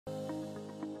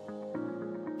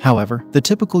However, the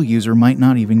typical user might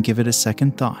not even give it a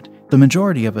second thought. The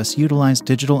majority of us utilize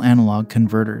digital analog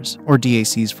converters, or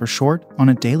DACs for short, on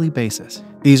a daily basis.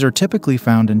 These are typically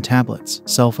found in tablets,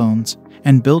 cell phones,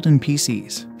 and built-in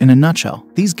PCs. In a nutshell,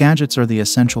 these gadgets are the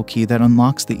essential key that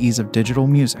unlocks the ease of digital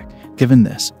music. Given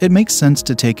this, it makes sense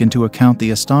to take into account the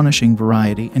astonishing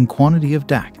variety and quantity of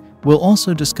DAC. We'll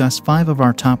also discuss 5 of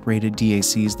our top-rated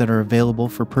DACs that are available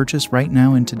for purchase right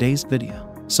now in today's video.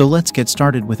 So let's get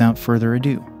started without further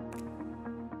ado.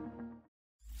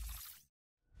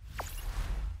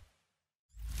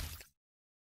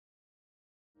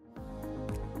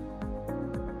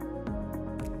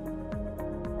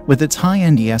 With its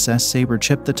high-end ESS Sabre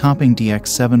chip, the topping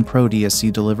DX7 Pro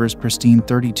DAC delivers pristine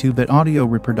 32-bit audio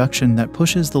reproduction that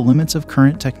pushes the limits of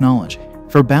current technology.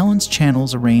 For balanced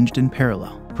channels arranged in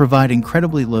parallel, provide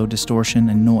incredibly low distortion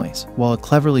and noise, while a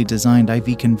cleverly designed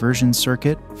IV conversion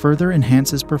circuit further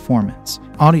enhances performance.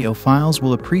 Audiophiles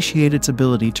will appreciate its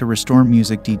ability to restore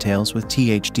music details with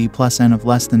THD+N of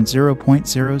less than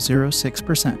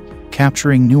 0.006%,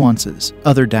 capturing nuances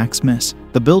other DACs miss.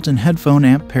 The built-in headphone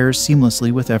amp pairs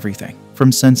seamlessly with everything,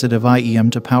 from sensitive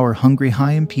IEM to power-hungry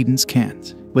high-impedance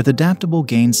cans. With adaptable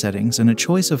gain settings and a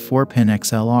choice of 4-pin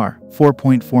XLR,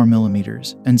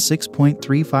 4.4mm, and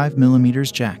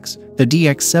 6.35mm jacks, the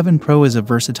DX7 Pro is a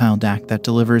versatile DAC that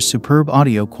delivers superb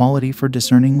audio quality for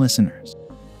discerning listeners.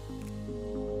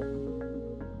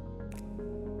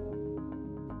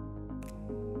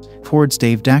 Towards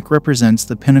Dave DAC represents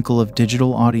the pinnacle of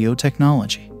digital audio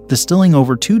technology, distilling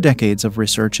over 2 decades of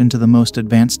research into the most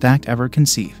advanced DAC ever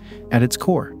conceived. At its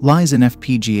core lies an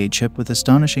FPGA chip with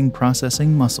astonishing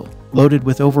processing muscle, loaded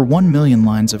with over 1 million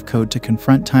lines of code to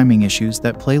confront timing issues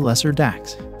that play lesser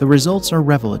DACs. The results are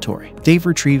revelatory. Dave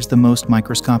retrieves the most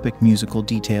microscopic musical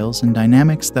details and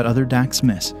dynamics that other DACs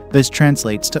miss. This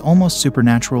translates to almost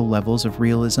supernatural levels of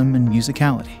realism and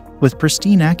musicality. With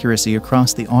pristine accuracy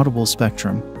across the audible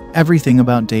spectrum, everything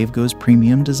about Dave goes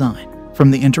premium design.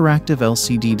 From the interactive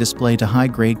LCD display to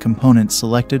high-grade components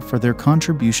selected for their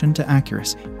contribution to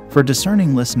accuracy. For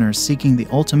discerning listeners seeking the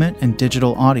ultimate in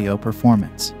digital audio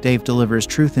performance, Dave delivers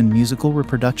truth in musical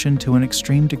reproduction to an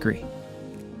extreme degree.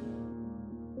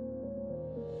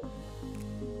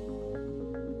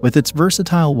 With its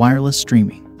versatile wireless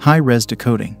streaming, high-res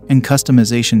decoding, and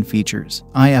customization features,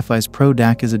 IFI's Pro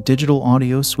DAC is a digital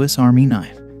audio Swiss Army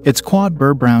knife. Its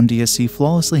quad-burr Brown DAC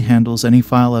flawlessly handles any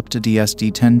file up to DSD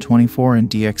 1024 and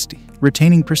DXD,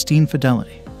 retaining pristine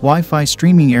fidelity. Wi-Fi,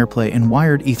 streaming, AirPlay, and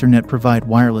wired Ethernet provide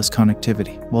wireless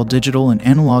connectivity, while digital and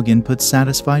analog inputs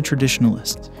satisfy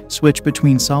traditionalists. Switch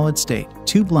between solid-state,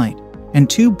 Tube Lite, and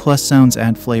Tube Plus sounds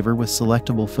add flavor with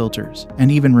selectable filters,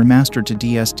 and even remastered to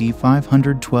DSD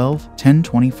 512,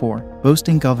 1024,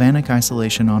 boasting galvanic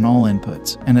isolation on all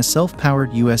inputs, and a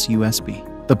self-powered USB.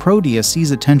 The Pro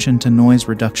DAC's attention to noise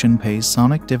reduction pays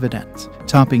sonic dividends.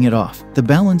 Topping it off, the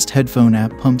balanced headphone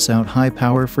app pumps out high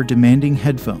power for demanding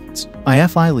headphones.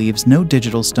 IFI leaves no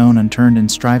digital stone unturned in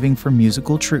striving for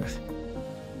musical truth.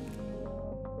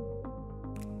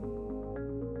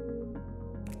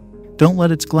 Don't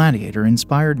let its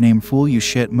gladiator-inspired name fool you.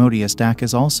 Modius DAC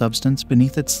is all substance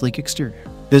beneath its sleek exterior.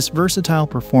 This versatile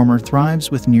performer thrives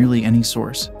with nearly any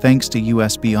source, thanks to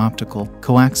USB optical,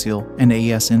 coaxial, and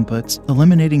AES inputs,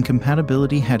 eliminating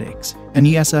compatibility headaches. An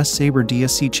ESS Sabre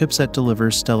DAC chipset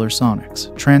delivers stellar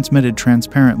sonics, transmitted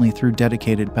transparently through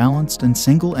dedicated balanced and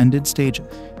single-ended stages.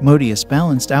 Modius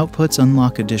balanced outputs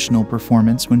unlock additional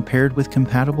performance when paired with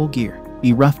compatible gear.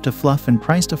 Be rough to fluff and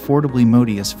priced affordably.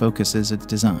 Modius focuses its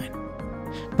design.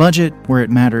 Budget where it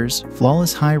matters,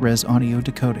 flawless high-res audio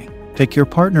decoding. Pick your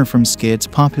partner from skids,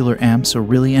 popular amps, or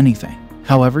really anything.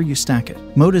 However you stack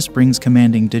it, Modus brings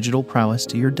commanding digital prowess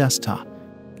to your desktop.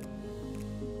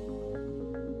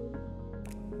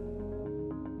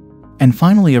 And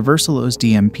finally, Aversalow's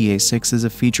DMPA6 is a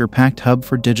feature-packed hub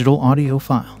for digital audio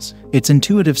files. Its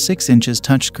intuitive 6"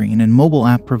 touchscreen and mobile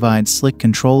app provides slick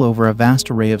control over a vast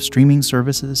array of streaming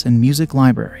services and music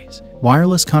libraries.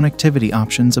 Wireless connectivity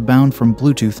options abound, from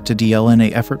Bluetooth to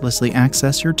DLNA. Effortlessly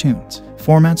access your tunes.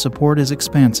 Format support is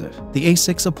expansive. The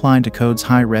A6 applied decodes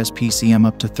high-res PCM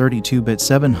up to 32-bit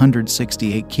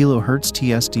 768 kHz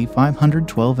TSD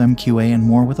 512 MQA and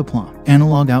more with aplomb.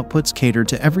 Analog outputs cater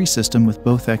to every system with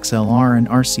both XLR and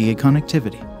RCA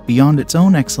connectivity. Beyond its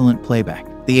own excellent playback,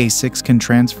 the A6 can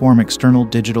transform external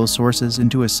digital sources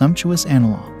into a sumptuous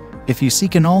analog. If you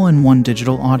seek an all-in-one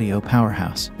digital audio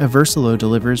powerhouse, Aversalow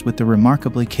delivers with the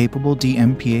remarkably capable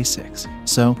DMPA6.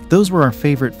 So, those were our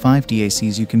favorite 5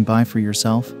 DACs you can buy for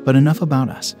yourself, but enough about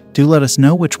us. Do let us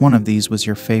know which one of these was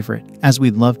your favorite, as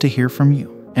we'd love to hear from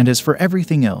you. And as for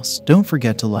everything else, don't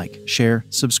forget to like, share,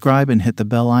 subscribe, and hit the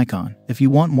bell icon if you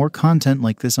want more content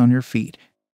like this on your feed.